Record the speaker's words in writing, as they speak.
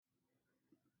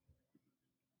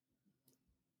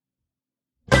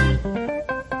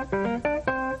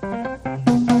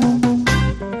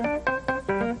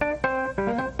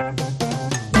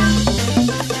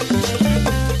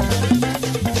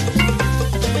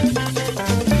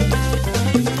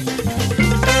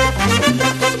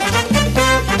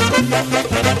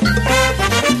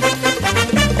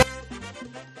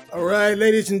right,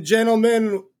 ladies and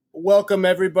gentlemen, welcome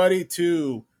everybody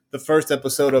to the first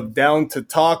episode of Down to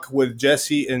Talk with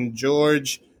Jesse and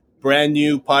George. Brand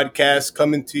new podcast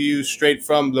coming to you straight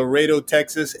from Laredo,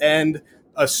 Texas, and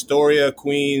Astoria,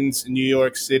 Queens, New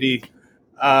York City.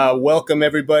 Welcome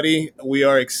everybody. We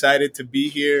are excited to be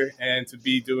here and to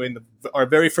be doing our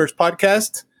very first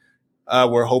podcast.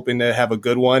 We're hoping to have a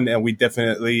good one, and we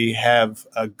definitely have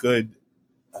a good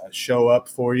show up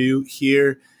for you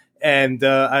here. And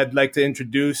I'd like to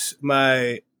introduce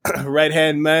my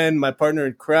right-hand man, my partner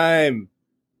in crime,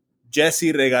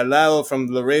 Jesse Regalado from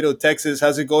Laredo, Texas.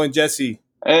 How's it going, Jesse?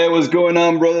 Hey, what's going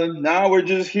on, brother? Now we're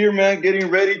just here, man, getting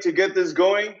ready to get this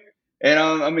going. And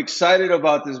I'm excited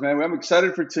about this, man. I'm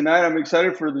excited for tonight. I'm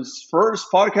excited for this first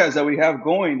podcast that we have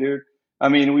going, dude. I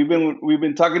mean, we've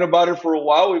been talking about it for a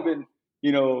while. We've been,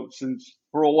 since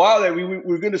for a while that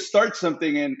we're going to start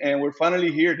something, and we're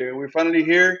finally here, dude. We're finally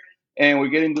here, and we're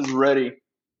getting this ready.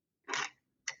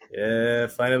 Yeah,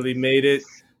 finally made it.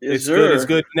 Yes, It's sir. good. It's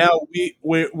good. Now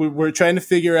we're trying to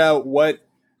figure out what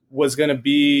was going to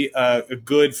be a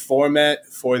good format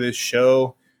for this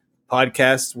show,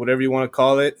 podcast, whatever you want to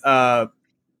call it.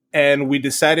 And we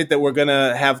decided that we're going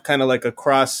to have kind of like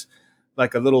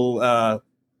like a little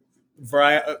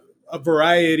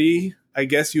variety, I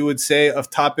guess you would say, of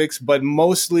topics, but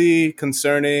mostly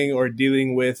concerning or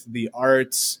dealing with the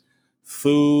arts,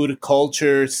 food,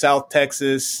 culture, South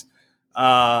Texas,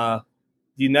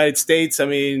 United States. I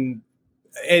mean,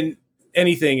 and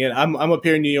anything. And I'm up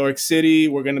here in New York City.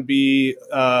 We're going to be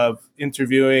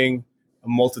interviewing a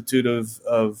multitude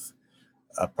of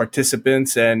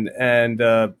participants, and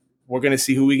we're going to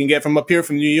see who we can get from up here,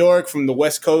 from New York, from the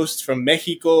West Coast, from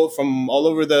Mexico, from all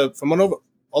over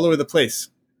the place.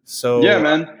 So Yeah,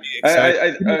 man.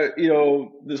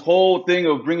 This whole thing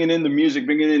of bringing in the music,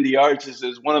 bringing in the arts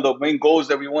is one of the main goals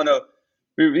that we want to,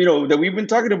 that we've been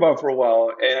talking about for a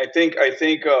while. And I think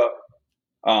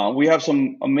we have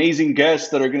some amazing guests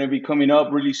that are going to be coming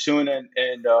up really soon,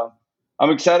 and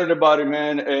I'm excited about it,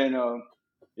 man. And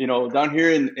down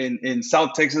here in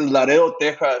South Texas, Laredo,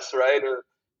 Texas, right,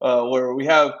 where we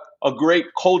have a great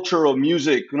culture of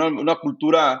music, una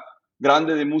cultura grande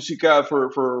de música for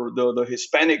the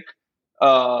Hispanic,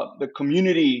 the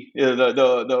community,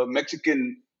 the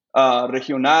Mexican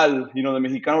regional, the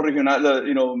Mexicano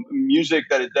regional, music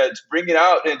that's bringing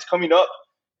out and it's coming up,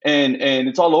 and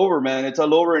it's all over, man. It's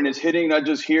all over, and it's hitting not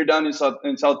just here down in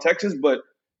South Texas, but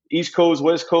East Coast,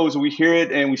 West Coast. We hear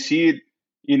it and we see it,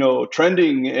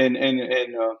 trending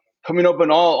and coming up in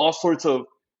all sorts of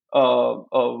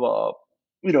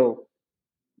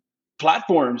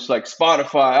platforms like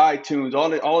Spotify, iTunes,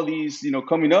 all of these,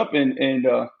 coming up, and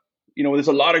there's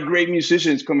a lot of great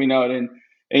musicians coming out, and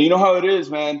you know how it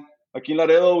is, man. Like in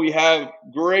Laredo, we have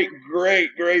great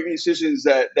musicians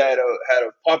that have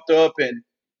popped up,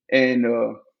 and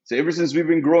so ever since we've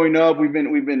been growing up, we've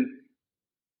been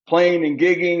playing and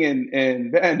gigging,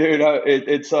 and man, dude,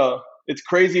 it's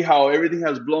crazy how everything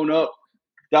has blown up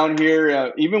down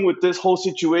here, even with this whole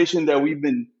situation that we've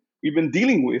been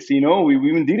dealing with.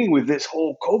 We've been dealing with this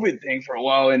whole COVID thing for a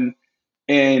while, and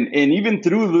even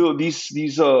through these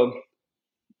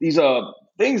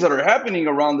things that are happening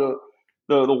around the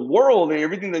world, and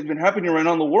everything that's been happening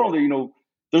around the world,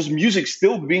 there's music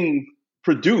still being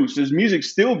produced, there's music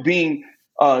still being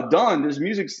done, there's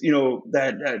music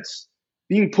that's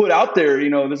being put out there.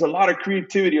 There's a lot of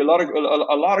creativity, a lot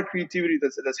of creativity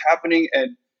that's happening,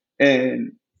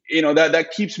 and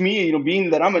that keeps me, being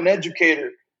that I'm an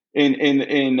educator in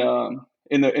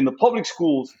the public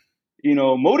schools,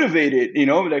 motivated,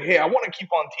 like, hey, I want to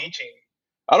keep on teaching.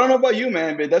 I don't know about you,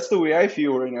 man, but that's the way I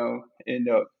feel right now.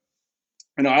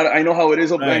 And I know how it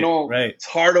is up there. I know it's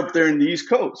hard up there in the East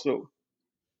Coast. So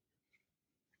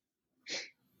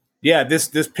yeah, this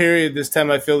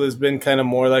time I feel has been kind of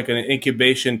more like an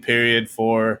incubation period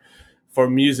for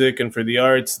music and for the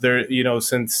arts. There,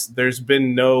 since there's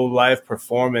been no live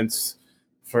performance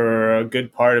for a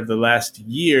good part of the last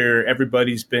year,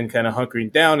 everybody's been kind of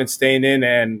hunkering down and staying in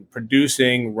and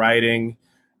producing, writing,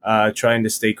 trying to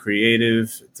stay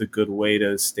creative. It's a good way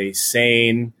to stay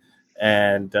sane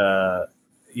and,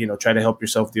 try to help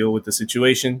yourself deal with the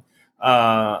situation.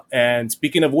 And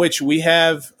speaking of which, we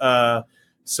have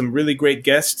some really great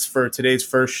guests for today's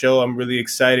first show. I'm really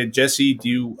excited. Jesse,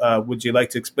 would you like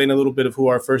to explain a little bit of who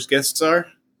our first guests are?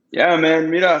 Yeah, man.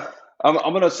 Mira, I'm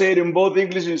going to say it in both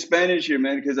English and Spanish here,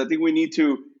 man, because I think we need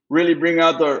to really bring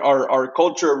out our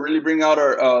culture, really bring out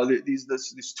our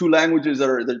these two languages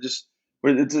they're just.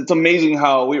 It's amazing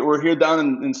how we're here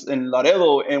down in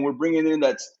Laredo, and we're bringing in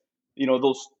those,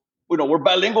 we're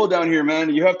bilingual down here,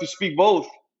 man. You have to speak both.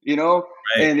 you know,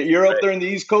 Right. and you're up there in the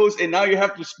East Coast, and now you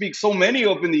have to speak so many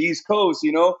up in the East Coast,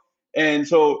 you know, and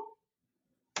so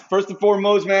first and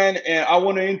foremost, man, and I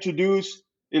want to introduce,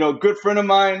 you know, a good friend of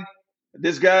mine.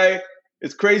 This guy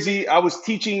is crazy. I was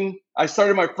teaching. I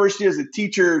started my first year as a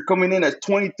teacher, coming in at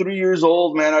 23 years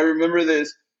old, man. I remember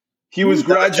this. He was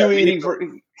graduating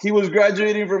from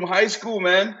high school,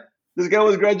 man. This guy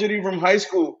was graduating from high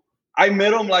school. I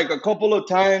met him like a couple of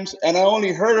times, and I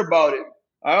only heard about it.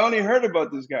 I only heard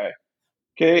about this guy.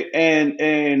 Okay,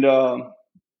 and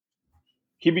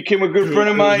he became a good friend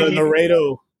of Through mine. the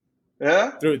Laredo,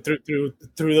 Yeah. through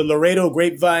the Laredo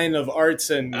grapevine of arts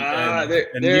and and There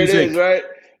it is, music. right?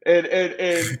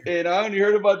 And I only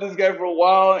heard about this guy for a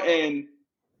while, and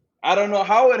I don't know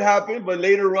how it happened, but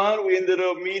later on we ended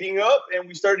up meeting up and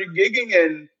we started gigging,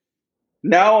 and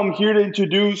now I'm here to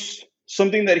introduce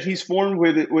something that he's formed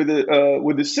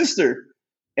with his sister,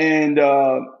 and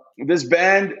this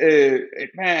band,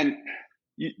 man,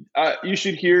 you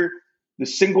should hear the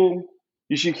single.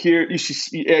 You should hear. You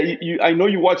should. I know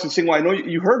you watched the single. I know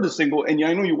you heard the single, and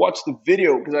I know you watched the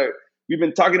video because we've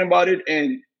been talking about it,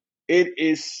 and it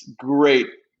is great.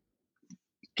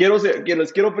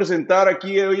 Les quiero presentar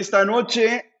aquí hoy esta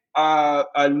noche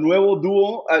al nuevo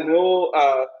dúo,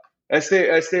 a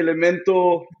este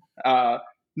elemento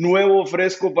nuevo,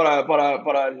 fresco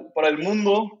para el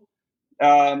mundo,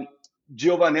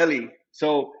 Giovannelli.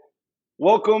 So,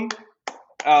 welcome,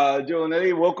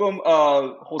 Giovannelli. Welcome,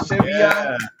 Jose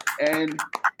Villa and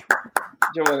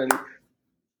Giovannelli.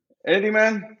 Anything,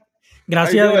 man?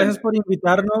 Gracias por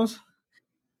invitarnos.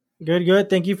 Good.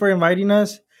 Thank you for inviting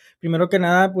us. Primero que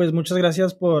nada, pues muchas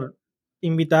gracias por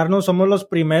invitarnos. Somos los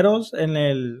primeros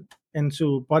en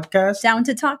su podcast. Down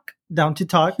to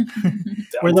Talk.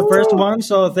 We're the first one,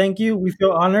 so thank you. We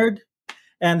feel honored.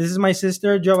 And this is my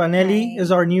sister, Giovannelli,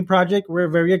 is our new project. We're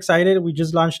very excited. We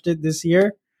just launched it this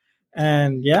year.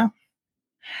 And yeah.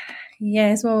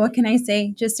 Yes, well, what can I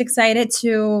say? Just excited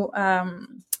to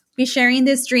be sharing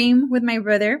this dream with my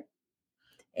brother.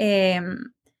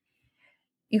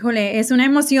 Híjole, es una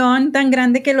emoción tan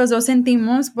grande que los dos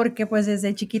sentimos porque pues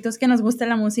desde chiquitos que nos gusta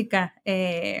la música.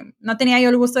 No tenía yo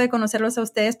el gusto de conocerlos a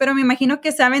ustedes, pero me imagino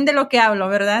que saben de lo que hablo,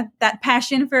 ¿verdad? That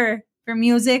passion for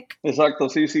music. Exacto,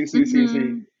 sí.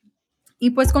 Y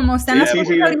pues como están las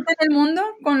cosas ahorita en el mundo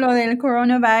con lo del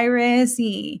coronavirus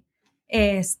y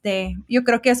yo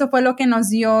creo que eso fue lo que nos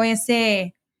dio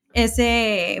ese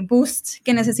boost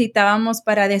que necesitábamos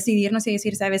para decidirnos y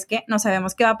decir, ¿sabes qué? No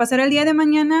sabemos qué va a pasar el día de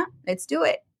mañana. Let's do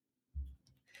it.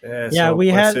 Yeah, we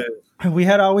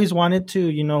had always wanted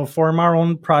to, form our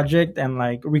own project and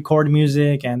like record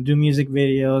music and do music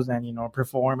videos and,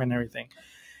 perform and everything.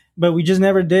 But we just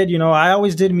never did. I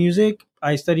always did music.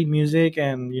 I studied music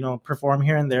and, perform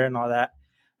here and there and all that.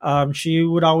 She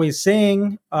would always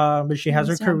sing, but she has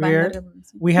her career.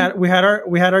 We had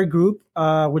our group,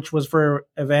 which was for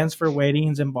events, for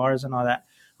weddings and bars and all that.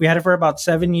 We had it for about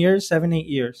 8 years.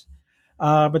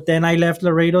 But then I left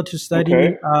Laredo to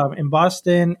study in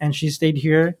Boston, and she stayed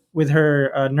here with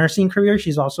her nursing career.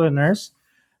 She's also a nurse,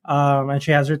 and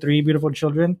she has her 3 beautiful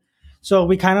children. So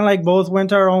we kind of like both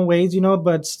went our own ways,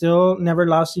 but still never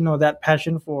lost, that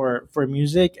passion for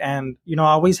music. And,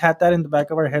 always had that in the back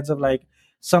of our heads of like,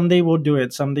 someday we'll do it.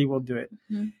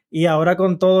 Mm-hmm. Y ahora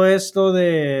con todo esto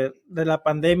de la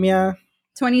pandemia.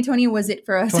 2020 was it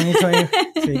for us. 2020,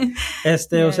 sí. Yes.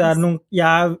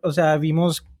 O sea,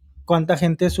 vimos cuánta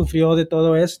gente sufrió de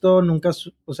todo esto. Nunca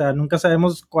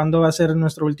sabemos cuándo va a ser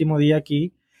nuestro último día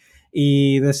aquí.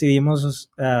 Y decidimos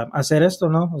hacer esto,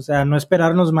 ¿no? O sea, no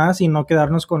esperarnos más y no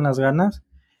quedarnos con las ganas.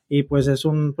 Y pues es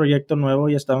un proyecto nuevo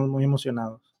y estamos muy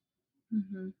emocionados.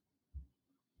 Mm-hmm.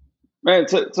 Man,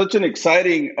 such an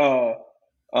exciting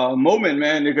moment,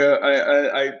 man.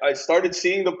 I started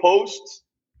seeing the posts.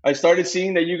 I started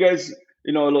seeing that you guys,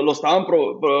 lo estaban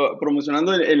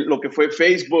promocionando en lo que fue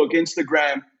Facebook,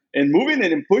 Instagram, and moving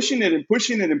it and pushing it.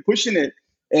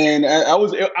 And I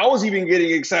was even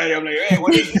getting excited. I'm like, hey,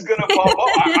 when is this gonna pop up?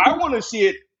 I want to see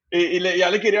it. Ya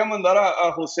le quería mandar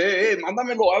a José,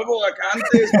 mándamelo algo acá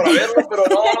antes para verlo, pero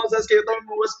no, sabes que yo también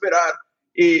me voy a esperar.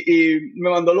 Y me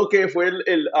mandó lo que fue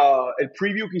el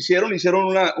preview que hicieron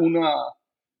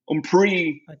un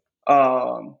pre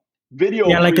video.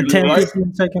 Yeah, like preview, a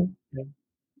 10-15 second.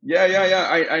 Yeah.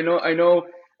 I know.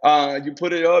 You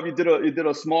put it up. You did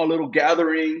a small little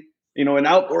gathering. An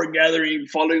outdoor gathering,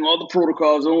 following all the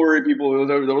protocols. Don't worry, people.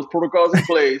 There was protocols in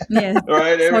place. Yes.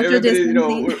 Right? Everybody,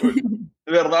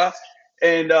 ¿verdad?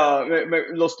 And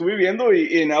lo estuve viendo,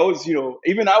 and I was,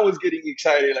 even I was getting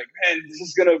excited. Like, man, this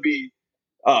is gonna be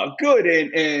good.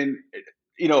 And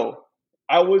it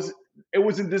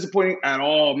wasn't disappointing at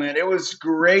all, man. It was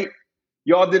great.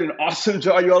 Y'all did an awesome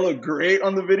job. Y'all look great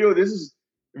on the video. This is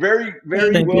very,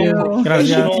 very Thank well you.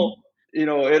 professional. You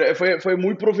know, fue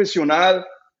muy profesional.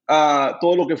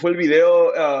 Todo lo que fue el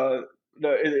video,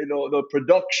 the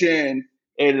production,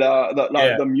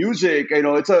 the music. You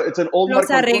know, it's an old Los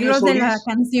Marco Antonio arreglos de la Solís.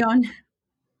 canción.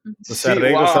 Los Sí,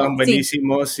 arreglos estaban wow.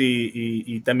 buenísimos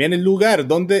y también el lugar.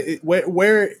 ¿Dónde?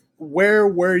 Where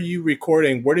were you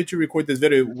recording? Where did you record this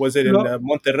video? Was it in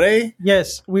Monterrey?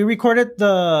 Yes, we recorded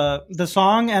the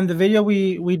song and the video.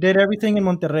 We did everything in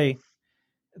Monterrey.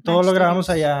 Todo lo grabamos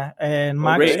allá en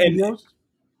Max Studios.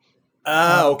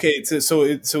 Okay. So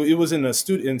it was in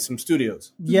some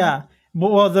studios. Yeah.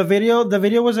 Well, the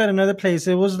video was at another place.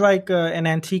 It was like an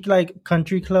antique, like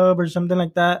country club or something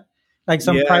like that, like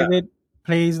some private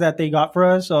place that they got for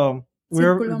us. So we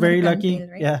were very lucky.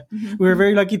 Right? Yeah, we were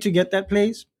very lucky to get that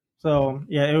place. So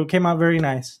yeah, it came out very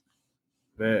nice.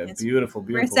 Beautiful.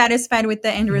 We're satisfied with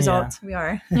the end result.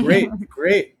 Yeah. We are.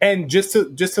 Great. And just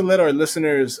to let our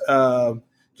listeners,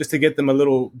 just to get them a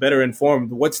little better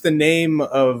informed, what's the name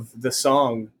of the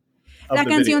song? La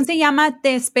canción se llama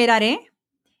Te Esperaré.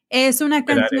 Es una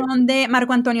canción de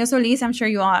Marco Antonio Solís. I'm sure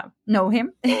you all know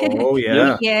him. Oh,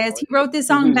 yeah. Yes, he wrote this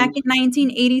song back in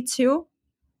 1982.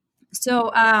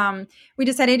 So we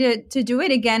decided to do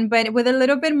it again, but with a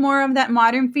little bit more of that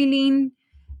modern feeling,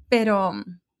 pero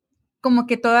como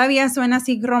que todavía suena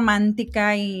así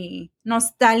romántica y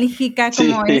nostálgica,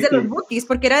 como es de los Bookies,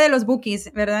 porque era de los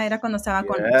Bookies, ¿verdad? Era cuando estaba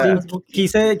con los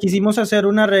Bookies. Quisimos hacer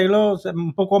un arreglo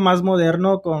un poco más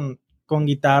moderno con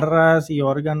guitarras y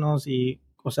órganos y,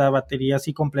 o sea, batería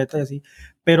así completa y así,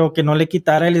 pero que no le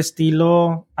quitara el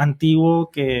estilo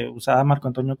antiguo que usaba Marco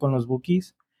Antonio con los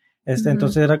Bookies.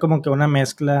 Entonces era como que una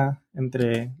mezcla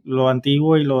entre lo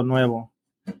antiguo y lo nuevo.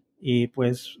 Y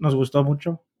pues nos gustó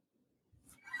mucho.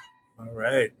 All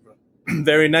right.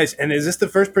 Very nice. And is this the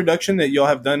first production that y'all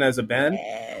have done as a band?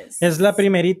 Yes. Es la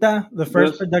primerita, the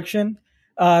first production.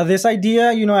 This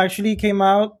idea, actually came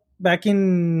out back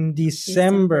in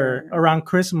December. Around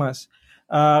Christmas.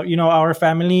 Our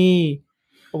family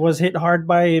was hit hard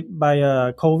by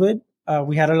COVID.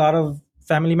 We had a lot of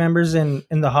family members in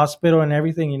the hospital and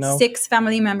everything, 6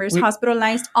 family members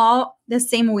hospitalized all the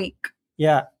same week.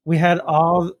 Yeah, we had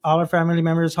all our family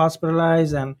members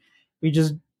hospitalized and we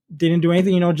just didn't do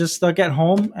anything, just stuck at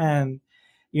home. And,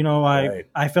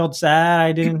 I felt sad.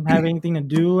 I didn't have anything to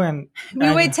do. And we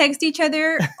would text each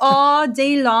other all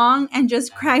day long and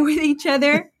just cry with each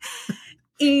other.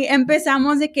 Y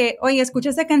empezamos de que, oye, escucha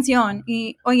esa canción.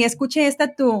 Y, oye, escuche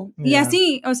esta tú. Yeah. Y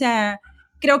así, o sea,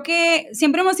 creo que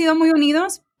siempre hemos sido muy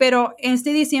unidos, pero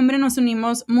este diciembre nos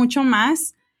unimos mucho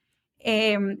más.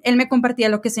 Él me compartía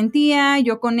lo que sentía,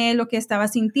 yo con él lo que estaba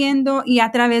sintiendo, y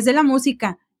a través de la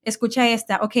música, escucha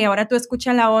esta, ok, ahora tú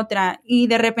escucha la otra, y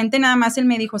de repente nada más él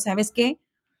me dijo, ¿sabes qué?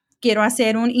 Quiero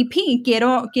hacer un EP,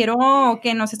 quiero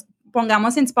que nos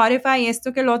pongamos en Spotify,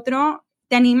 esto que el otro,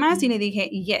 ¿te animas? Y le dije,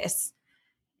 yes.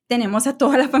 Tenemos a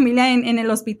toda la familia en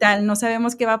el hospital, no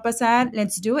sabemos qué va a pasar,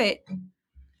 let's do it.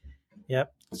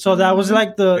 Yep. So that was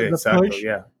like the push.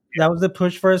 Yeah. That was the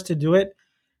push for us to do it.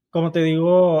 Como te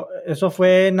digo, eso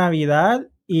fue Navidad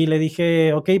y le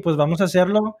dije, ok, pues vamos a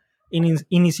hacerlo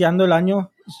iniciando el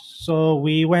año. So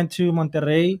we went to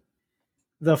Monterrey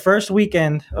the first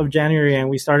weekend of January and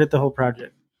we started the whole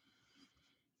project.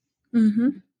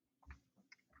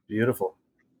 Beautiful.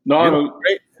 No,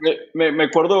 me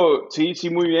acuerdo, sí,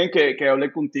 muy bien que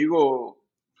hablé contigo,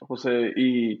 José,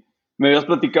 y me habías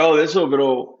platicado de eso,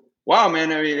 pero wow,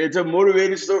 man, I mean, it's a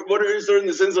motivating story in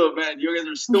the sense of, man, you guys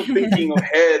are still thinking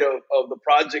ahead of the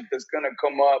project that's going to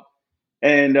come up.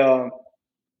 And,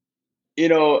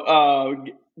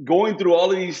 going through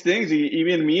all of these things,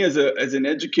 even me as an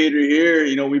educator here,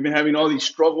 we've been having all these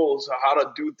struggles of how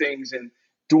to do things and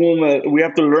we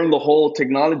have to learn the whole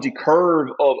technology curve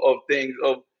of things,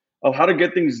 of how to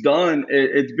get things done.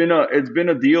 It's been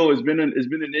a deal. It's been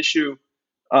an issue,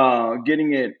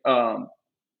 getting it,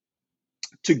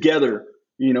 together,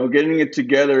 getting it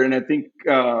together. And I think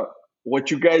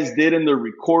what you guys did in the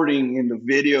recording, in the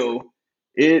video,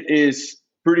 it is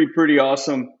pretty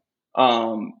awesome.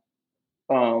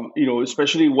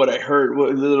 Especially what I heard,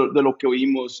 de lo que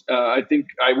oímos. I think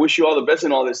I wish you all the best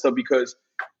in all this stuff because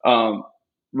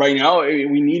right now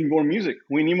we need more music.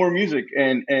 We need more music,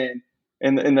 and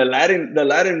the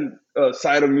Latin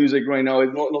side of music right now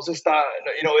no se está.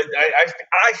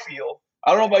 I feel.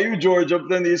 I don't know about you, George, up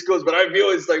there in the East Coast, but I feel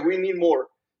it's like we need more.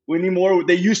 We need more.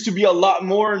 They used to be a lot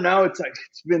more. Now it's like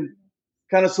it's been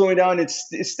kind of slowing down. It's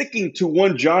sticking to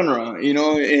one genre,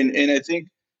 and I think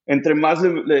entre más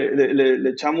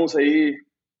le echamos ahí,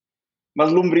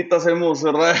 más lumbrita hacemos,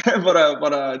 ¿verdad?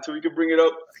 para so we can bring it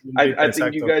up. I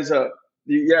think you guys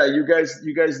you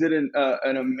guys did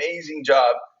an amazing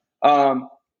job.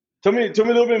 Tell me a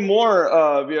little bit more.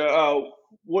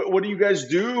 What do you guys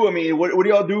do? I mean, what do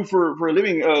y'all do for a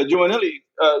living? Giovannelli,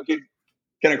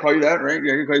 can I call you that, right?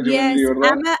 Yeah, I can call you Yes,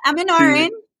 Giovannelli, I'm an ¿verdad? RN.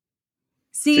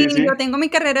 Sí, Sí. yo tengo mi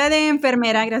carrera de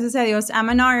enfermera, gracias a Dios. I'm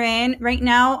an RN. Right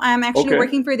now, I'm actually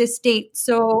working for the state.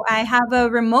 So I have a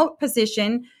remote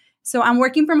position. So I'm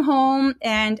working from home.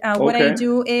 And what I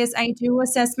do is I do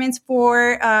assessments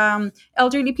for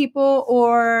elderly people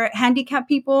or handicapped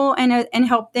people and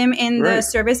help them in the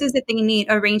services that they need,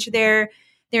 arrange their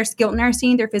skilled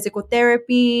nursing, their physical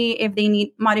therapy, if they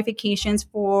need modifications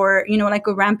for, like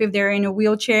a ramp if they're in a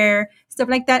wheelchair, stuff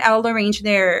like that. I'll arrange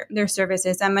their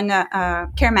services. I'm a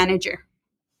care manager.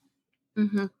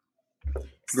 Mm-hmm.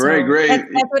 Great.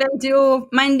 That's what I do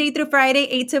Monday through Friday,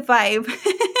 8 to 5.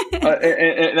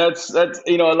 And that's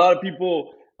a lot of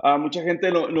people, mucha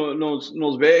gente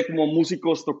nos ve como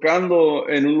músicos tocando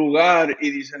en un lugar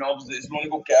y dicen, no, pues es lo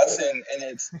único que hacen. And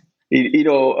it's,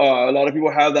 a lot of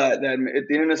people have that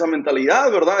tienen esa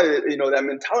mentalidad, ¿verdad? That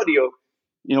mentality of,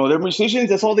 they're musicians,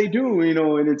 that's all they do,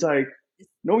 and it's like,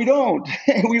 no, we don't.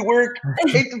 We work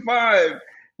 8 to 5.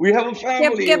 We have a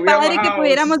family. Qué padre que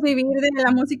pudiéramos vivir de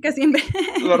la música siempre.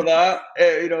 ¿Verdad?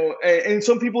 And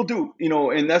some people do,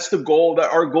 and that's the goal.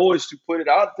 That our goal is to put it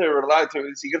out there, ¿verdad? To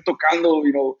seguir tocando,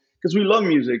 because we love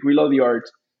music, we love the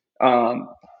arts.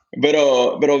 But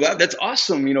that's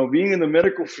awesome, being in the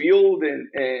medical field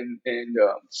and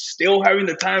still having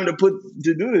the time to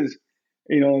do this.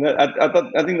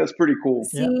 I think that's pretty cool.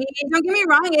 Sí, don't get me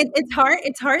wrong,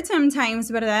 it's hard sometimes,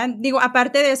 ¿verdad? Digo,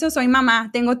 aparte de eso, soy mamá,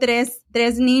 tengo tres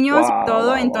niños y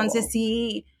todo, entonces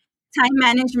sí, time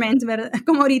management, ¿verdad?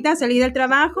 Como ahorita salí del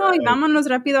trabajo y vámonos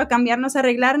rápido a cambiarnos, a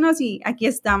arreglarnos y aquí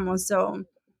estamos, so.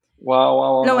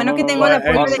 Wow. Lo bueno que tengo el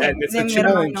apoyo de mi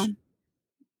hermano.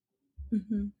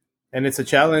 And it's a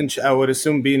challenge, I would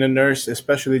assume, being a nurse,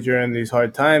 especially during these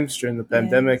hard times, during the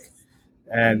pandemic.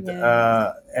 And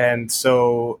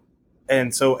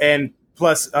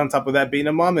plus on top of that, being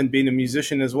a mom and being a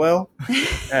musician as well,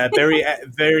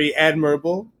 very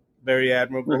admirable.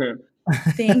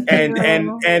 Thank you.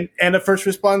 And a first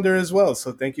responder as well.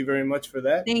 So thank you very much for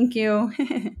that. Thank you.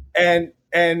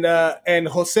 and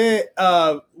Jose,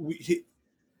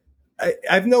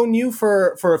 I've known you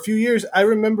for a few years. I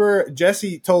remember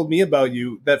Jesse told me about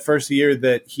you that first year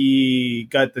that he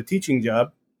got the teaching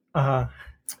job.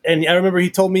 And I remember he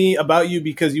told me about you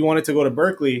because you wanted to go to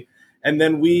Berkeley, and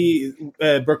then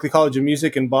Berkeley College of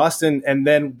Music in Boston, and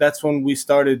then that's when we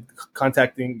started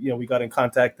contacting. We got in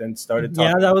contact and started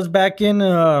talking. Yeah, that was back in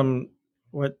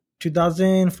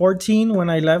 2014 when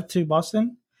I left to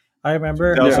Boston. I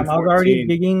remember I was already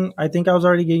gigging. I think I was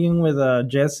already gigging with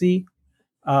Jesse,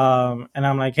 and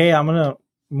I'm like, hey, I'm gonna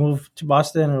move to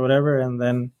Boston or whatever, and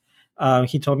then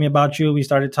he told me about you. We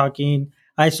started talking.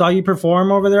 I saw you perform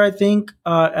over there, I think,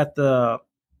 at the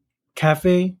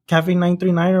Cafe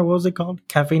 939, or what was it called?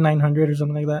 Cafe 900 or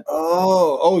something like that.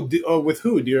 Oh, with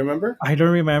who? Do you remember? I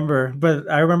don't remember, but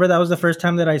I remember that was the first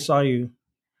time that I saw you.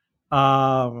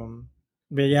 But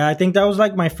yeah, I think that was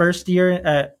like my first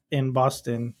year in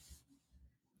Boston.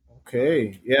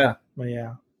 Okay, yeah. But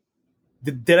yeah.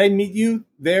 Did I meet you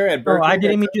there at Berkeley? Oh, I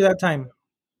didn't meet you that time.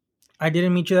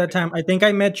 I think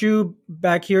I met you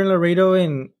back here in Laredo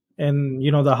in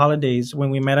the holidays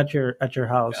when we met at your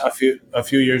house. Yeah, a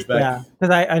few years back. Yeah, because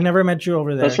I never met you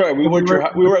over there. That's right. We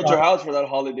were at your house for that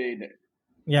holiday day.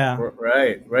 Yeah.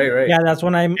 Right. Yeah, that's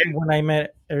when I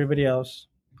met everybody else,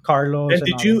 Carlos.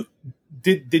 And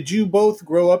did you both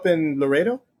grow up in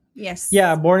Laredo? Yes.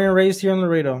 Yeah, born and raised here in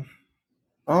Laredo.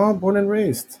 Oh, born and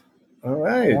raised. All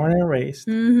right. Born and raised.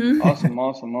 Mm-hmm.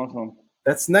 Awesome.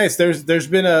 That's nice. There's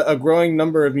been a growing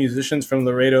number of musicians from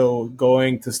Laredo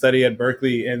going to study at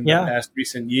Berkeley in the past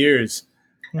recent years,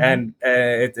 and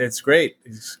it's great.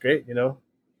 It's great,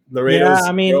 Laredo's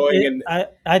growing.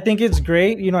 I think it's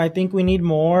great. I think we need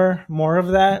more of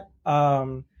that.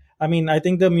 I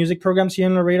think the music programs here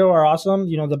in Laredo are awesome.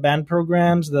 The band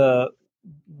programs, the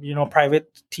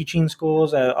private teaching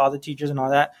schools, all the teachers and all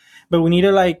that. But we need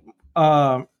to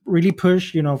really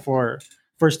push,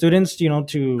 for students,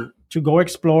 to go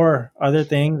explore other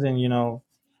things and,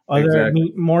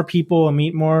 meet more people and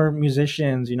meet more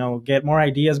musicians, get more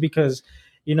ideas because,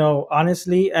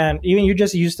 honestly, and even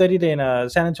you studied in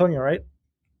San Antonio, right?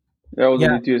 Yeah, I was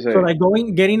in TSA. So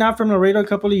getting out from Laredo a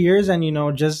couple of years and,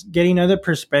 just getting other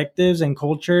perspectives and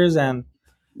cultures and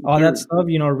all that stuff,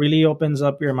 really opens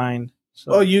up your mind. So.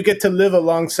 Well, you get to live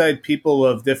alongside people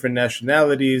of different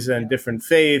nationalities and different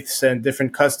faiths and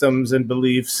different customs and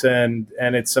beliefs, and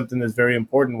it's something that's very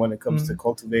important when it comes to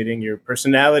cultivating your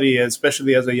personality,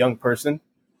 especially as a young person.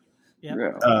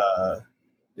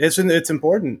 It's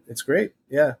important. It's great.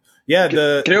 Yeah.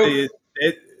 The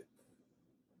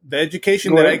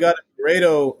education that I got at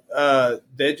Laredo,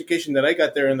 the education that I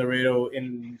got there in Laredo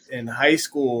in high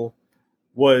school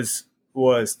was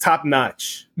top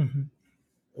notch. Mm-hmm.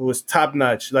 It was top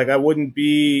notch. Like I wouldn't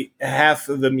be half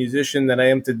of the musician that I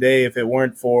am today if it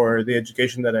weren't for the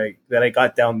education that I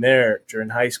got down there during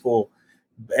high school,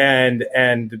 and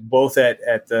both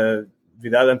at the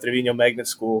Villa and Lizeyda Magnet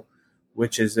School,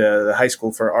 which is the high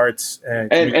school for arts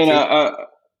and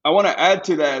I want to add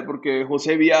to that because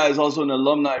Jose Villa is also an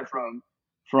alumni from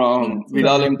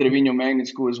Villa and Lizeyda Magnet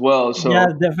School as well. So yeah,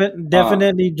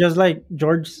 definitely, just like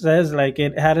George says, like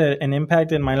it had an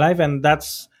impact in my life, and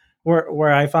that's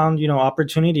where I found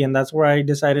opportunity, and that's where I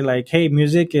decided like, hey,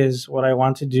 music is what I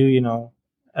want to do,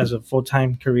 as a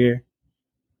full-time career.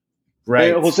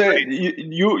 Right, hey, Jose, right.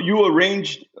 You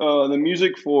arranged the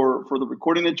music for the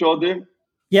recording that you all did.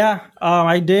 Yeah,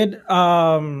 I did.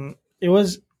 I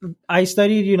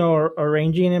studied,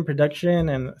 arranging and production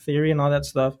and theory and all that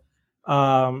stuff.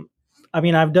 I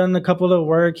mean, I've done a couple of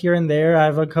work here and there.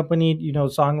 I've accompanied,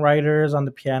 songwriters on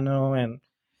the piano and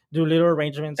do little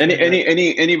arrangements.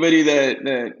 Anybody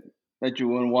that you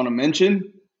would want to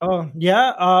mention? Oh,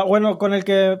 yeah. Bueno, con el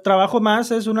que trabajo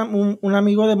más es un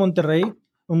amigo de Monterrey,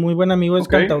 un muy buen amigo, es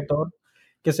cantautor,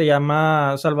 que se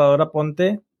llama Salvador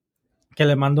Aponte, que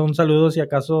le mando un saludo si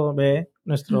acaso ve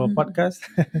nuestro podcast.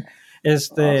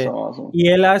 Awesome. Y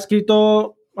él ha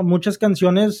escrito muchas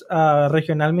canciones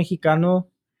regional mexicano.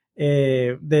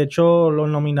 De hecho, lo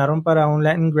nominaron para un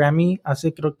Latin Grammy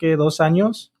hace creo que 2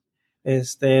 años.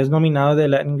 Es nominado de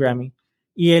Latin Grammy.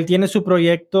 Y él tiene su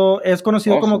proyecto, es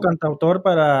conocido como cantautor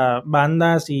para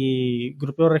bandas y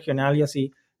grupos regional y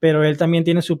así, pero él también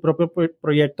tiene su propio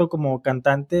proyecto como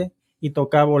cantante y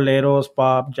toca boleros,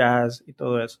 pop, jazz y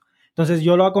todo eso. Entonces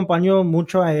yo lo acompaño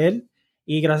mucho a él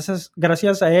y gracias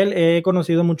a él he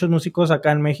conocido muchos músicos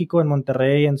acá en México, en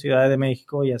Monterrey, en Ciudad de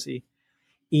México y así.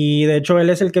 Y de hecho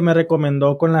él es el que me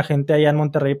recomendó con la gente allá en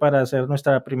Monterrey para hacer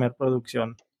nuestra primer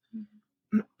producción.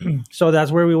 So that's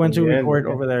where we went to record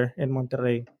over there in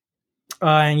Monterrey.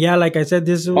 And yeah, like I said,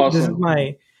 this is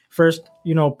my first,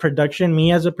 production,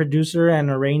 me as a producer and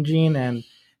arranging and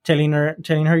telling her,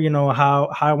 how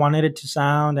I wanted it to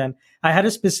sound. And I had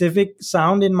a specific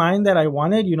sound in mind that I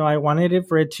wanted, I wanted it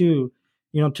for it to,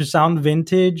 to sound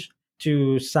vintage,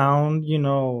 to sound,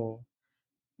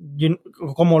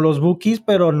 como los Bookies,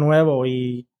 pero nuevo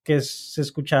y que se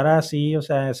escuchara así, o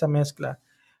sea, esa mezcla.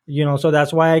 So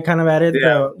that's why I kind of added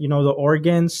the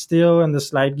organs still and the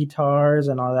slide guitars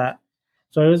and all that.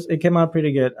 So it came out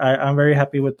pretty good. I'm very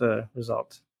happy with the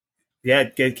result. Yeah,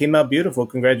 it came out beautiful.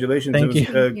 Congratulations. Thank you.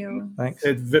 Thank you. Thanks.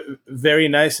 Very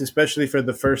nice, especially for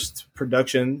the first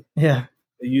production. Yeah.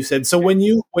 You said so when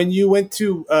you went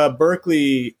to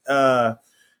Berkeley.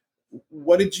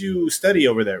 What did you study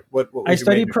over there? What I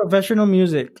studied professional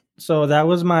music. So that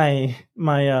was my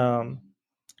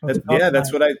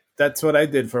that's what I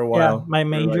did for a while. Yeah, my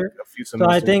major. Like a few so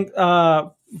I think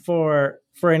for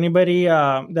anybody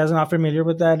that's not familiar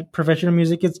with that, professional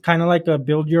music, it's kind of like a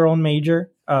build your own major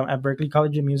at Berkeley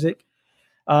College of Music.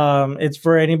 It's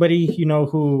for anybody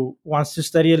who wants to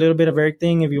study a little bit of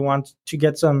everything. If you want to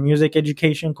get some music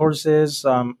education courses,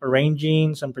 some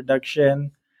arranging, some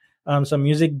production, some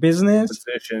music business,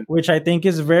 which I think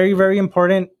is very, very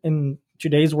important in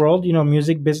today's world.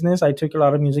 Music business. I took a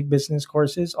lot of music business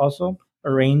courses also.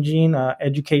 Arranging,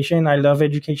 education. I love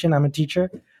education. I'm a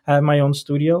teacher. I have my own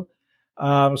studio.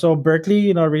 So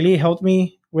Berkeley, really helped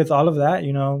me with all of that,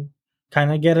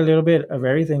 kind of get a little bit of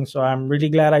everything. So I'm really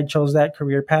glad I chose that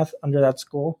career path under that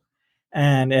school.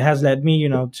 And it has led me,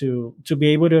 to be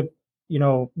able to,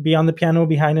 be on the piano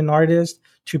behind an artist,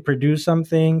 to produce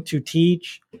something, to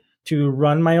teach, to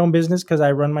run my own business because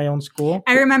I run my own school.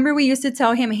 I remember we used to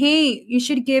tell him, hey, you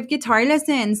should give guitar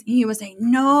lessons. And he was like,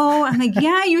 no. I'm like,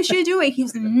 yeah, you should do it. He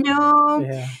was like, no.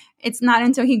 Yeah. It's not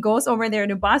until he goes over there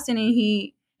to Boston and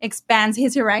he expands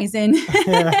his horizon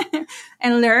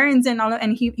and learns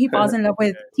and he falls in love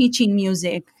with teaching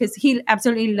music because he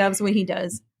absolutely loves what he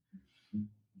does.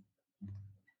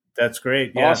 That's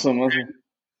great. Yeah. Awesome.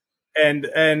 And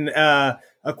a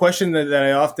question that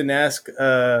I often ask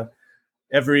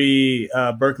every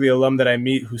Berkeley alum that I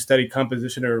meet who studied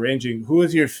composition or arranging, who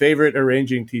is your favorite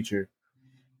arranging teacher?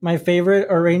 My favorite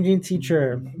arranging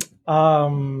teacher,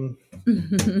 Manuel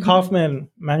Kaufman.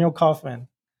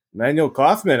 Manuel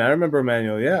Kaufman. I remember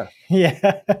Manuel. Yeah.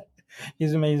 Yeah.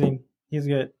 He's amazing. He's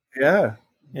good. Yeah.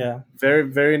 Yeah. Very,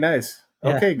 very nice.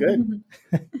 Yeah. Okay, good.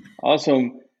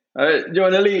 Awesome.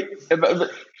 Giovannelli,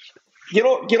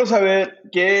 quiero saber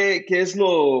qué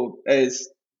es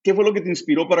 ¿qué fue lo que te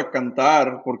inspiró para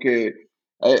cantar? Porque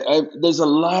there's a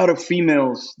lot of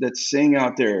females that sing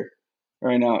out there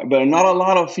right now, but not a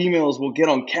lot of females will get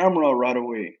on camera right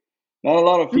away. Not a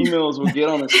lot of females will get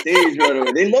on a stage right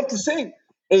away. They love to sing.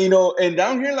 And, and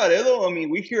down here in Laredo, I mean,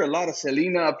 we hear a lot of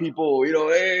Selena people,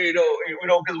 hey, because we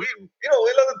love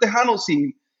the Tejano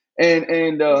scene.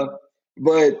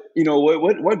 But,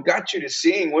 what got you to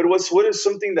sing? What is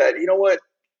something that,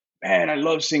 man, I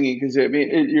love singing because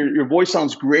your voice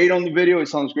sounds great on the video. It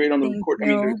sounds great on the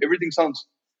recording. I mean, everything sounds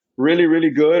really, really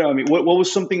good. I mean, what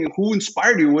was something? Who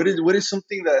inspired you? What is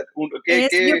something that?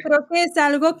 Yo creo que es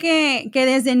algo que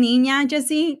desde niña,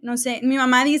 Jessie, no sé, mi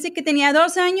mamá dice que tenía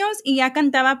 2 años y ya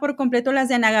cantaba por completo las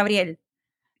de Ana Gabriel.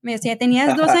 Me decía,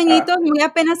 tenías 2 añitos, muy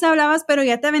apenas hablabas, pero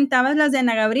ya te aventabas las de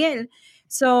Ana Gabriel.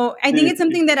 So I think it's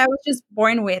something that I was just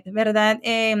born with, ¿verdad?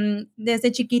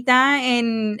 Desde chiquita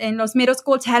en los middle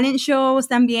school talent shows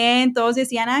también, todos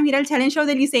decían, mira el talent show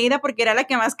de Lizeyda porque era la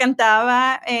que más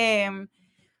cantaba.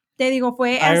 Te digo,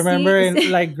 fue así. I remember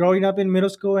like growing up in middle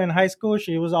school and high school,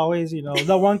 she was always,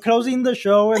 the one closing the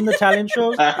show in the talent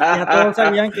shows. Ya todos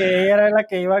sabían que ella era la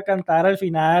que iba a cantar al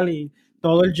final y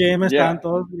todo el gym estaban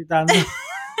todos gritando.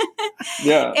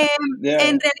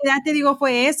 En realidad te digo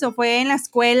fue eso, fue en la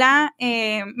escuela,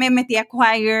 me metí a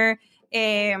choir,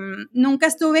 nunca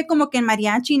estuve como que en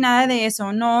mariachi, nada de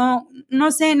eso, no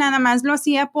sé, nada más lo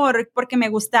hacía porque me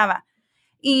gustaba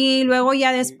y luego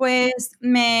ya después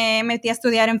me metí a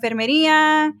estudiar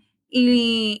enfermería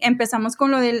y empezamos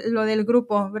con lo del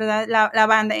grupo, ¿verdad? La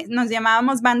banda, nos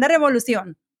llamábamos Banda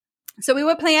Revolución. So we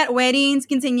would play at weddings,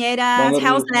 quinceañeras,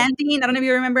 House Landing, I don't know if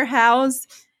you remember House.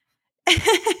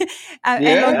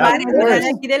 En los bares de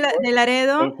aquí de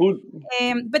Laredo.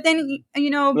 But then,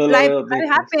 life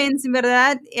happens,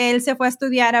 ¿verdad? Él se fue a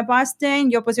estudiar a Boston.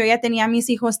 Yo ya tenía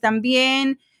mis hijos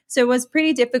también. So it was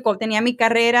pretty difficult. Tenía mi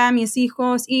carrera, mis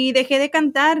hijos y dejé de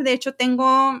cantar. De hecho,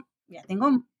 tengo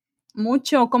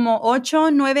mucho, como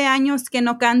 8, 9 años que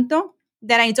no canto,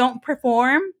 that I don't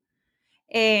perform.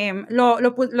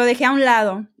 Lo dejé a un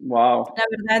lado. Wow. La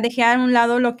verdad, dejé a un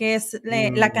lado lo que es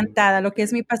la cantada, lo que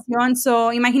es mi pasión.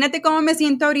 So, imagínate cómo me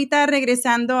siento ahorita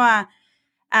regresando a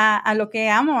lo que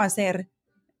amo hacer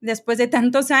después de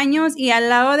tantos años y al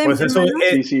lado de pues mi eso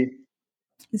hermano.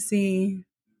 Sí.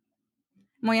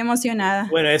 Muy emocionada.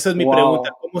 Bueno, esa es mi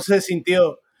pregunta.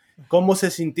 ¿Cómo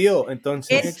se sintió?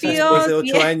 Entonces, después de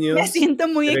 8 años. Me siento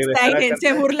muy excited.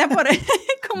 Se burla por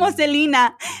como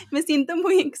Selena. Me siento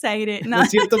muy excited. No. Me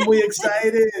siento muy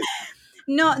excited.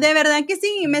 No, de verdad que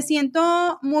sí. Me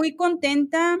siento muy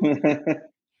contenta.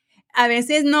 A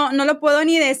veces no lo puedo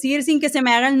ni decir sin que se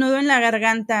me haga el nudo en la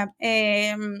garganta.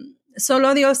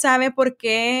 Solo Dios sabe por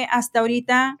qué hasta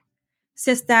ahorita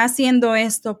se está haciendo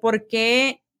esto. Por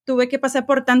qué tuve que pasar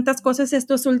por tantas cosas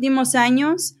estos últimos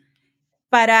años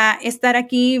para estar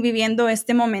aquí viviendo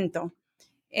este momento.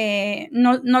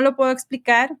 No lo puedo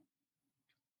explicar.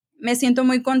 Me siento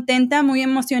muy contenta, muy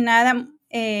emocionada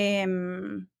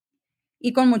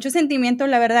y con mucho sentimiento,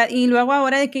 la verdad. Y luego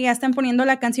ahora de que ya están poniendo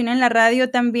la canción en la radio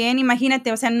también,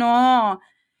 imagínate, o sea,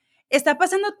 está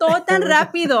pasando todo tan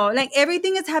rápido. Like,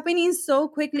 everything is happening so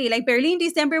quickly. Like, barely in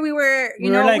December we were,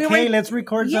 hey, let's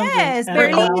record something. Yes,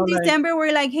 barely in December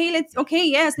we're like, hey, let's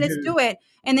do it.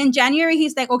 And then January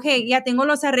he's like, okay, ya tengo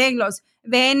los arreglos.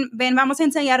 Ven, vamos a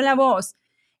ensayar la voz.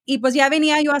 Y pues ya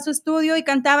venía yo a su estudio y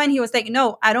cantaba and he was like,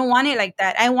 no, I don't want it like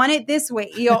that. I want it this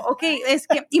way. Y yo, okay, es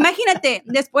que imagínate,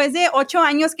 después de 8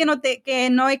 años que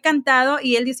no he cantado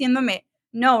y él diciéndome,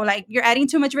 no, like, you're adding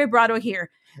too much vibrato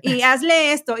here. Y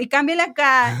hazle esto y cámbiale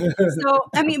acá. So,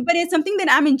 I mean, but it's something that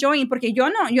I'm enjoying porque yo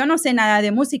no sé nada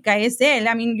de música, es él.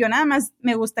 I mean, yo nada más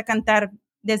me gusta cantar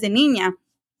desde niña.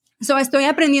 So, estoy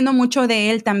aprendiendo mucho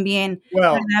de él también,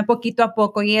 ¿verdad? Poquito a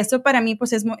poco. Y eso para mí,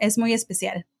 pues, es muy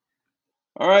especial.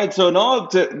 All right, so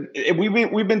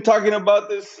we've been talking about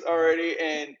this already,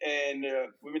 and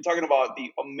we've been talking about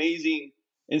the amazing,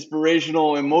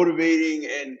 inspirational, and motivating,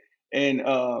 and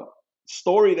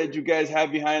story that you guys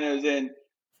have behind us. And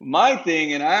my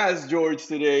thing, and I asked George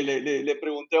today, le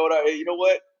pregunté ahora, hey, you know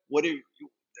what if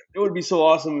it would be so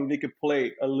awesome if they could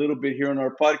play a little bit here on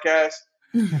our podcast,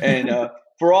 and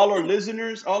for all our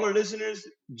listeners,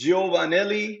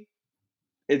 Giovannelli,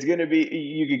 it's gonna be,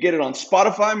 you could get it on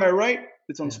Spotify. Am I right?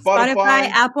 It's on Spotify,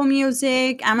 Apple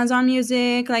Music, Amazon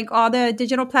Music, like all the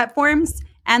digital platforms.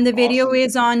 And the video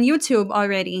is on YouTube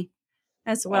already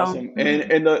as well. Awesome.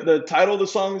 And the title of the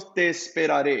song is Te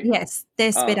Esperaré. Yes, Te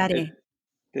Esperaré.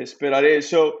 Te Esperaré.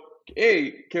 So,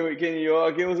 hey, can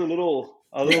you give us a little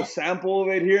sample of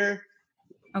it here?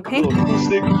 Okay. Can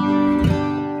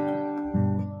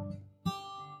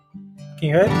you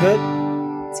hear it? Good?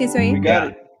 Sí, soy. We got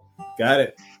it. Got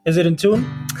it. Is it in tune?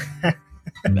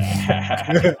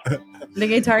 The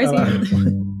guitar is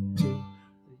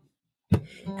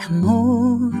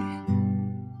Amor,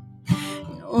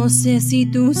 no sé si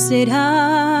tú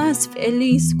serás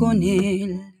feliz con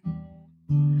él,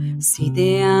 si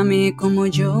te ame como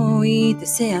yo y te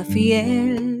sea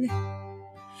fiel,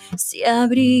 si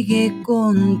abrigue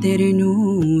con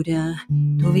ternura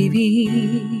tu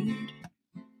vivir.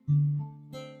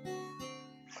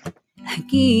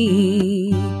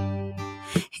 Aquí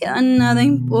ya nada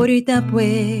importa,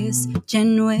 pues ya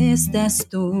no estás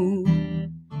tú.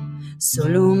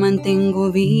 Solo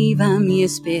mantengo viva mi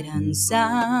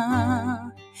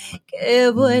esperanza, que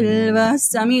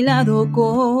vuelvas a mi lado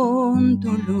con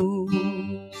tu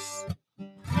luz.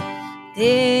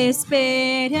 Te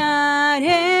esperaré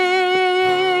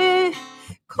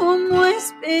como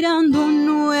esperando un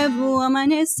nuevo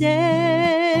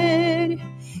amanecer,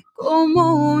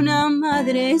 como una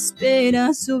madre espera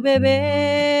a su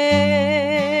bebé.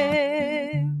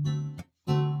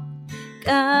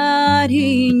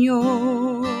 Cariño,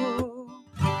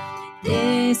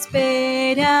 te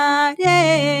esperaré,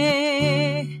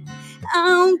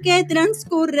 aunque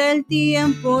transcurra el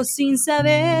tiempo sin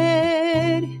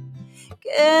saber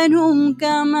que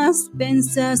nunca más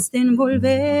pensaste en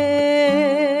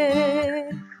volver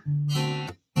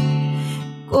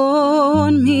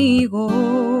conmigo.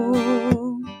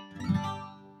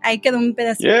 Ahí quedó un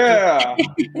pedacito. Yeah.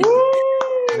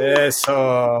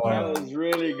 Eso. That was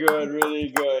really good,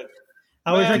 really good.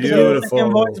 I wish I could do a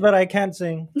second voice, but I can't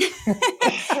sing.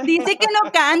 Dice que no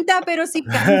canta, pero sí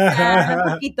canta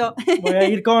un poquito. Voy a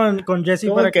ir con Jesse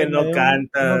para que no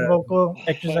canta. Un poco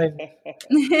exercise.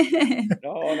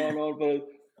 No, pero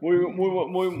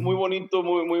muy bonito,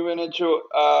 muy bien hecho.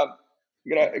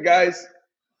 Guys,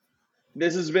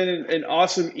 this has been an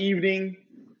awesome evening.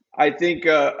 I think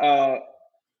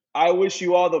I wish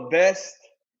you all the best.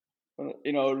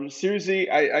 Seriously,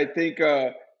 I think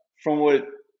from what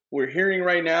we're hearing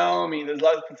right now, I mean, there's a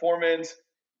lot of performance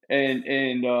and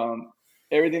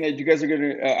everything that you guys are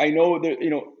gonna. I know that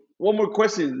One more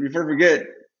question before I forget: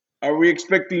 are we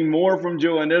expecting more from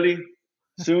Giovannelli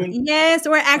soon? Yes,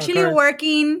 we're actually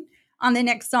working on the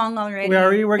next song already. We're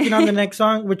already working on the next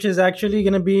song, which is actually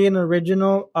going to be an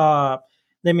original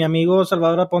de mi amigo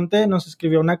Salvador Aponte. Nos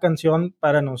escribió una canción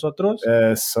para nosotros.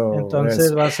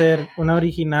 Entonces va a ser una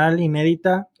original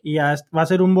inédita y va a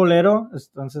ser un bolero.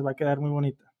 Entonces va a quedar muy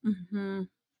bonita. Mm-hmm.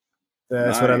 That's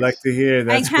nice. What I like to hear.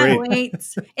 That's great. Wait.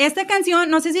 Esta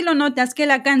canción, no sé si lo notas, que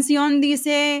la canción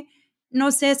dice,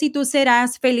 no sé si tú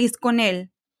serás feliz con él.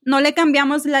 No le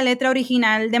cambiamos la letra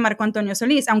original de Marco Antonio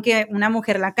Solís, aunque una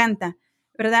mujer la canta,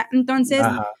 ¿verdad? Entonces,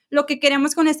 lo que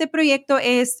queremos con este proyecto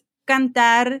es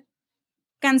cantar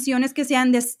canciones que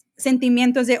sean de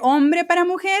sentimientos de hombre para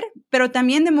mujer, pero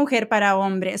también de mujer para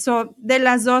hombre. De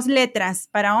las dos letras,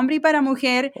 para hombre y para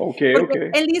mujer. Okay.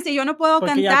 Él dice, yo no puedo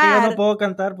porque cantar. Ya que yo no puedo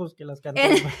cantar, pues que las cante.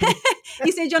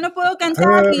 Dice, yo no puedo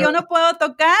cantar y yo no puedo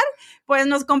tocar, pues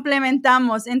nos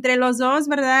complementamos. Entre los dos,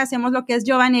 ¿verdad? Hacemos lo que es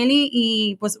Giovannelli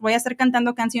y pues voy a estar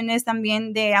cantando canciones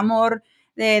también de amor,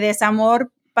 de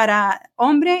desamor para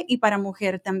hombre y para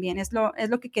mujer también. Es lo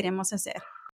que queremos hacer.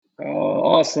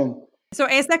 Oh, awesome.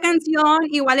 Esta canción,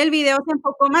 igual el video se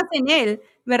enfocó más en él,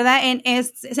 ¿verdad?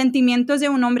 Es sentimientos de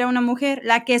un hombre a una mujer.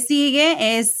 La que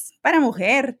sigue es para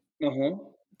mujer.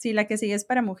 Sí, la que sigue es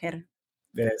para mujer.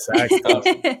 Exacto.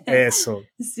 Eso.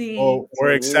 Sí. Well,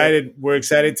 we're excited. We're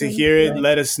excited to hear it.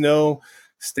 Let us know.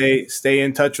 Stay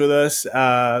in touch with us.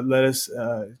 Let us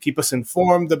keep us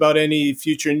informed about any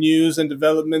future news and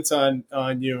developments on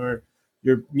your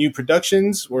new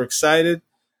productions. We're excited.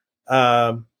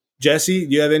 Jesse,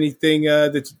 do you have anything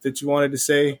that you wanted to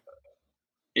say?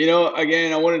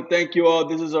 Again, I want to thank you all.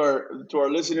 To our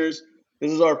listeners.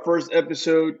 This is our first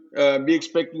episode. Be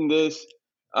expecting this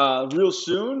real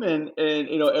soon, and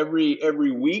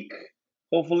every week,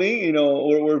 hopefully.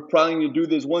 We're planning to do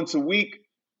this once a week,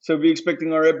 so be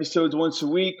expecting our episodes once a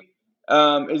week.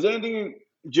 Is there anything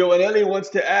Giovannelli wants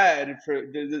to add for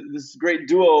this great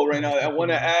duo right now? I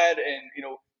want to add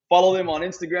and follow them on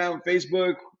Instagram,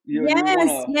 Facebook. Yes.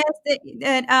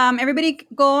 Everybody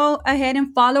go ahead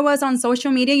and follow us on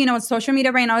social media. Social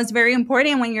media right now is very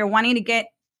important when you're wanting to get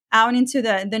out into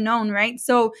the known, right?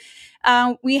 So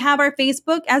we have our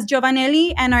Facebook as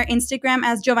Giovannelli and our Instagram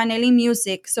as Giovannelli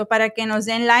Music. So para que nos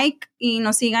den like y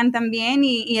nos sigan también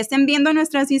y estén viendo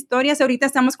nuestras historias. Ahorita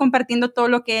estamos compartiendo todo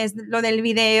lo que es lo del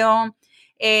video,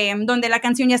 donde la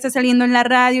canción ya está saliendo en la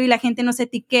radio y la gente nos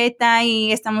etiqueta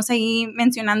y estamos ahí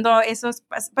mencionando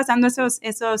pasando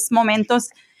esos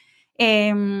momentos.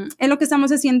 Es lo que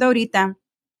estamos haciendo ahorita.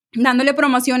 dándole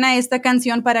promoción a esta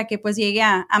canción para que pues llegue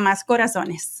a más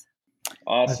corazones.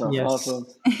 Awesome, awesome.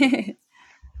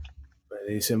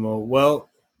 Buenísimo. Well,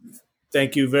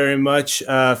 thank you very much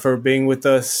for being with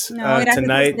us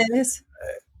tonight.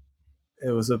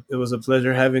 It was a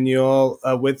pleasure having you all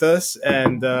with us,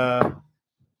 and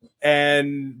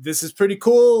this is pretty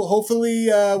cool. Hopefully,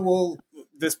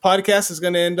 this podcast is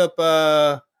going to end up,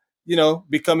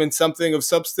 becoming something of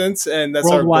substance, and that's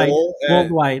worldwide, our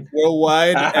goal.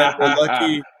 Worldwide, and we're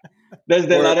lucky.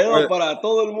 Desde Laredo para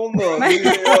todo el mundo.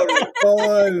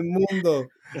 Todo el mundo.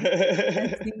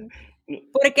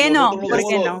 ¿Por qué no? ¿Por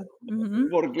qué no?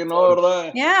 ¿Por qué no,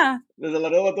 verdad? Yeah. Desde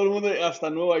Laredo a todo el mundo hasta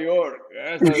Nueva York.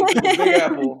 Big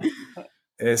Apple.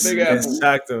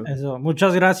 Exacto. Eso.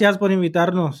 Muchas gracias por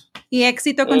invitarnos. Y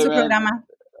éxito con su programa.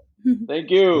 Thank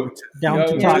you. Down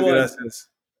to talk. Gracias.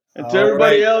 And to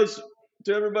everybody else,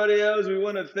 we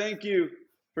want to thank you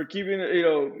for keeping,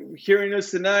 hearing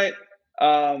us tonight.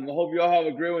 I hope you all have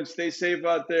a great one. Stay safe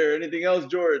out there. Anything else,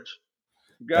 George?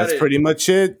 That's pretty much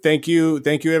it. Thank you,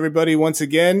 everybody, once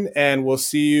again, and we'll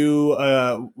see you.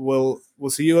 We'll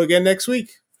see you again next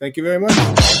week. Thank you very much.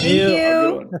 Thank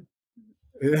you.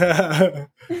 Yeah.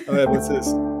 All right, what's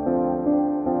this?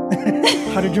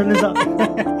 How to turn this up?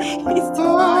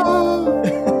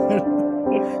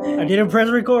 I didn't press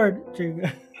record.